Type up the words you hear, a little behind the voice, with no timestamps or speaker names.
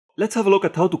Let's have a look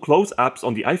at how to close apps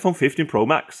on the iPhone 15 Pro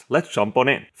Max. Let's jump on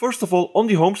in. First of all, on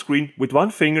the home screen, with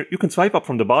one finger you can swipe up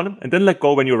from the bottom and then let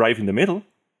go when you arrive in the middle.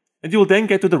 And you will then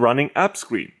get to the running app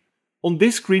screen. On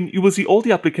this screen you will see all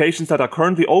the applications that are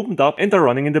currently opened up and are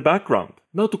running in the background.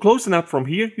 Now to close an app from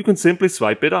here, you can simply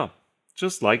swipe it up.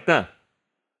 Just like that.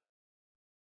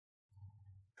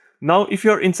 Now if you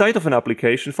are inside of an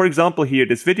application, for example here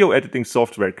this video editing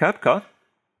software CapCut,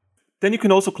 then you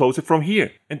can also close it from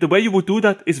here. And the way you would do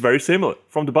that is very similar.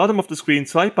 From the bottom of the screen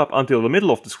swipe up until the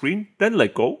middle of the screen, then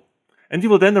let go. And you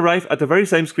will then arrive at the very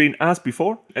same screen as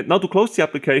before. And now to close the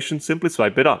application, simply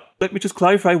swipe it up. Let me just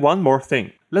clarify one more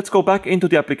thing. Let's go back into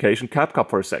the application CapCut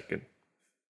for a second.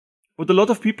 What a lot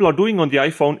of people are doing on the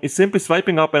iPhone is simply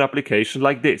swiping up an application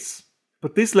like this.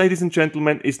 But this, ladies and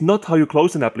gentlemen, is not how you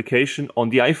close an application on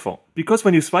the iPhone. Because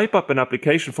when you swipe up an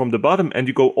application from the bottom and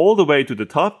you go all the way to the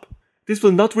top, this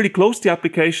will not really close the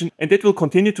application and it will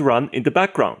continue to run in the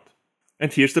background.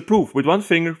 And here's the proof. With one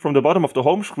finger from the bottom of the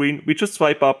home screen, we just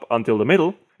swipe up until the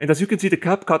middle. And as you can see, the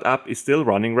CapCut app is still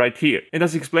running right here. And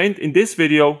as explained in this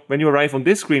video, when you arrive on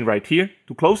this screen right here,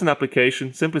 to close an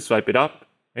application, simply swipe it up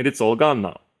and it's all gone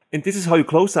now. And this is how you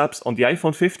close apps on the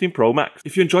iPhone 15 Pro Max.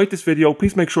 If you enjoyed this video,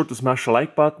 please make sure to smash the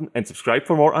like button and subscribe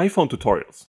for more iPhone tutorials.